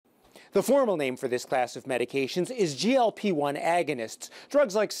The formal name for this class of medications is GLP-1 agonists.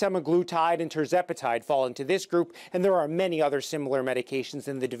 Drugs like semaglutide and tirzepatide fall into this group, and there are many other similar medications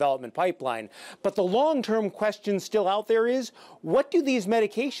in the development pipeline. But the long-term question still out there is, what do these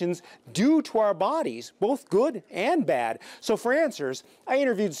medications do to our bodies, both good and bad? So for answers, I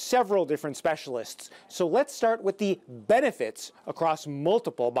interviewed several different specialists. So let's start with the benefits across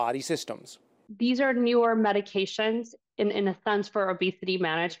multiple body systems. These are newer medications in a sense for obesity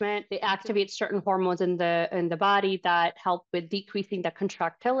management. They activate certain hormones in the body that help with decreasing the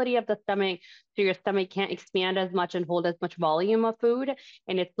contractility of the stomach, so your stomach can't expand as much and hold as much volume of food,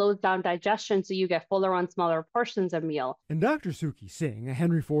 and it slows down digestion so you get fuller on smaller portions of meal. And Dr. Suki Singh, a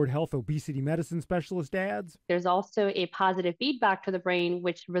Henry Ford Health obesity medicine specialist, adds, there's also a positive feedback to the brain,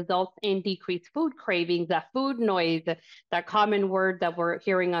 which results in decreased food cravings, that food noise, that common word that we're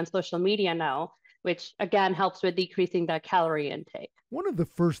hearing on social media now, which again helps with decreasing that calorie intake. One of the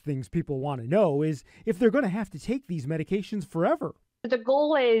first things people want to know is if they're going to have to take these medications forever. The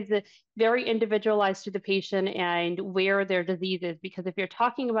goal is very individualized to the patient and where their disease is, because if you're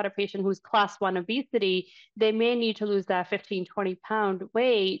talking about a patient who's class 1 obesity, they may need to lose that 15, 20 pound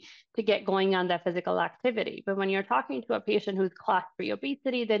weight to get going on that physical activity. But when you're talking to a patient who's class 3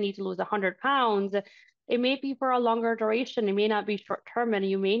 obesity, they need to lose 100 pounds. It may be for a longer duration. It may not be short-term, and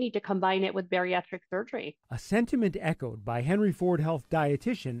you may need to combine it with bariatric surgery. A sentiment echoed by Henry Ford Health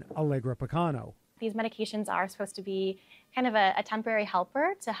dietitian Allegra Picano. These medications are supposed to be kind of a temporary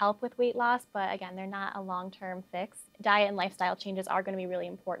helper to help with weight loss, but again, they're not a long-term fix. Diet and lifestyle changes are going to be really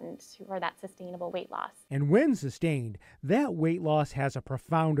important for that sustainable weight loss. And when sustained, that weight loss has a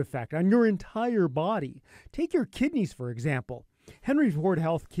profound effect on your entire body. Take your kidneys, for example. Henry Ford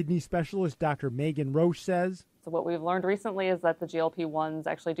Health kidney specialist Dr. Megan Roche says, so what we've learned recently is that the GLP-1s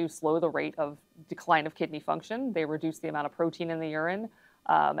actually do slow the rate of decline of kidney function. They reduce the amount of protein in the urine,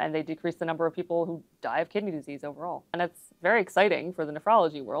 and they decrease the number of people who die of kidney disease overall. And it's very exciting for the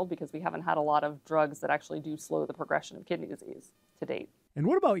nephrology world because we haven't had a lot of drugs that actually do slow the progression of kidney disease to date. And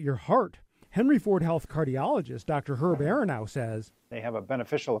what about your heart? Henry Ford Health cardiologist Dr. Herb Aronow says, they have a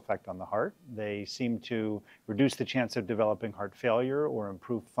beneficial effect on the heart. They seem to reduce the chance of developing heart failure or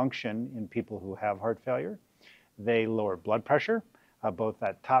improve function in people who have heart failure. They lower blood pressure, both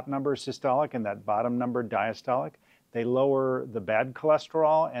that top number systolic and that bottom number diastolic. They lower the bad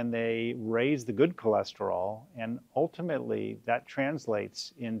cholesterol and they raise the good cholesterol, and ultimately that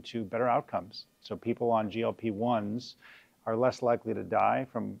translates into better outcomes. So people on GLP-1s are less likely to die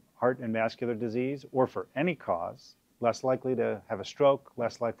from heart and vascular disease or for any cause, less likely to have a stroke,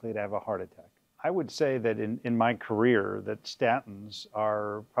 less likely to have a heart attack. I would say that in my career that statins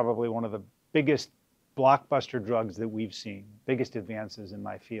are probably one of the biggest blockbuster drugs that we've seen, biggest advances in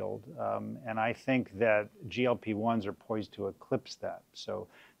my field. And I think that GLP-1s are poised to eclipse that. So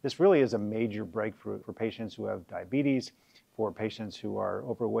this really is a major breakthrough for patients who have diabetes, for patients who are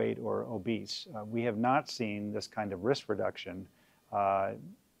overweight or obese. We have not seen this kind of risk reduction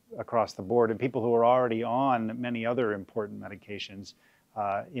across the board, and people who are already on many other important medications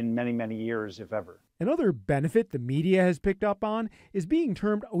in many, many years, if ever. Another benefit the media has picked up on is being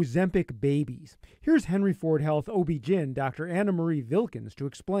termed Ozempic babies. Here's Henry Ford Health OB-GYN Dr. Anna Marie Vilkins to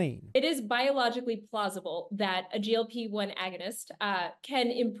explain. It is biologically plausible that a GLP-1 agonist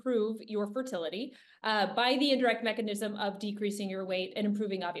can improve your fertility by the indirect mechanism of decreasing your weight and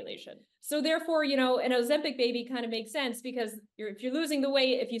improving ovulation. So therefore, an Ozempic baby kind of makes sense because if you're losing the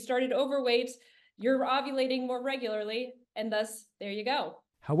weight, if you started overweight, you're ovulating more regularly, and thus, there you go.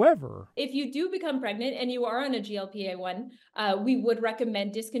 However, if you do become pregnant and you are on a GLP-1, we would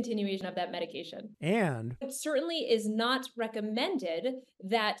recommend discontinuation of that medication. And it certainly is not recommended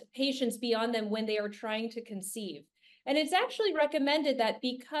that patients be on them when they are trying to conceive. And it's actually recommended that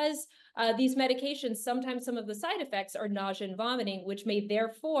because these medications, sometimes some of the side effects are nausea and vomiting, which may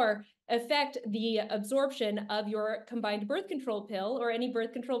therefore affect the absorption of your combined birth control pill or any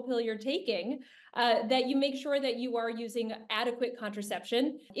birth control pill you're taking, that you make sure that you are using adequate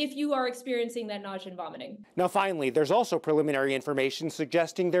contraception if you are experiencing that nausea and vomiting. Now finally, there's also preliminary information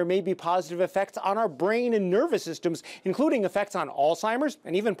suggesting there may be positive effects on our brain and nervous systems, including effects on Alzheimer's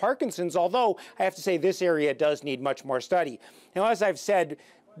and even Parkinson's, although I have to say this area does need much more study. Now, as I've said,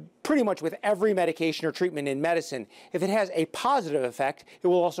 pretty much with every medication or treatment in medicine, if it has a positive effect, it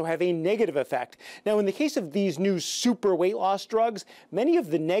will also have a negative effect. Now, in the case of these new super weight loss drugs, many of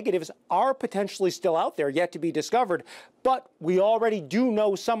the negatives are potentially still out there, yet to be discovered, but we already do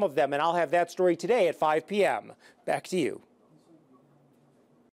know some of them, and I'll have that story today at 5 p.m. Back to you.